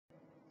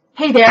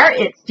Hey there,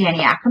 it's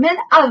Danny Ackerman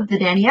of The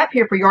Danny Up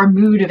here for your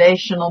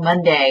Motivational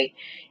Monday.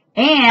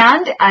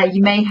 And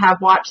you may have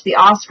watched the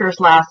Oscars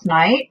last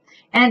night,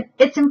 and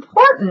it's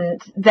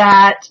important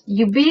that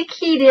you be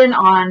keyed in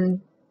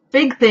on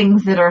big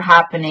things that are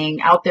happening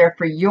out there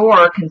for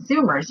your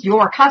consumers,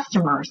 your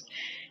customers.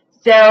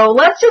 So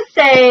let's just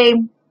say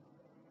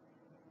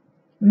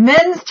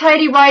men's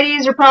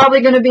tighty-whities are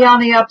probably going to be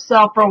on the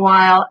upsell for a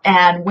while,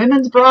 and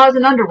women's bras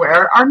and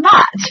underwear are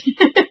not,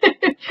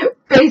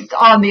 based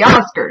on the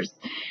Oscars.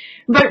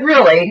 But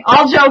really,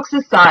 all jokes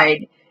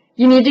aside,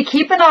 you need to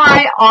keep an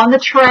eye on the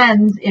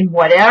trends in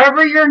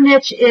whatever your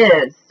niche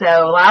is.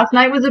 So last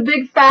night was a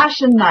big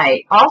fashion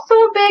night, also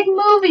a big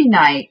movie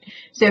night.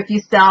 So if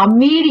you sell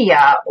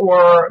media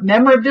or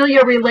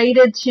memorabilia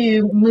related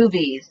to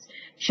movies,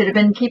 should have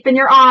been keeping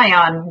your eye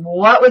on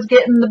what was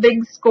getting the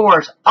big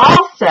scores.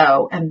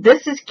 Also, and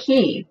this is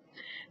key,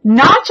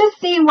 not just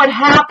seeing what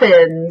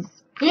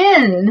happens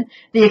in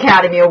the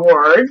Academy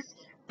Awards,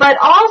 but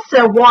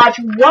also watch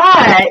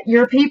what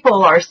your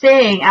people are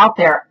saying out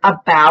there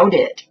about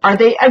it. Are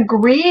they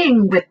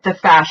agreeing with the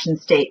fashion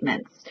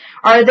statements?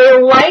 Are they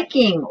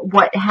liking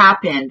what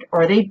happened?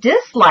 Or they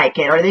dislike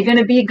it? Are they going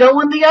to be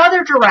going the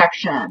other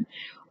direction?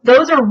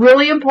 Those are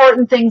really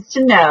important things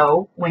to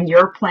know when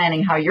you're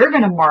planning how you're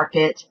going to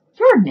market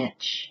your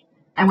niche.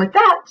 And with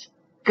that,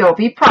 go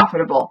be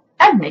profitable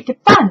and make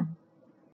it fun.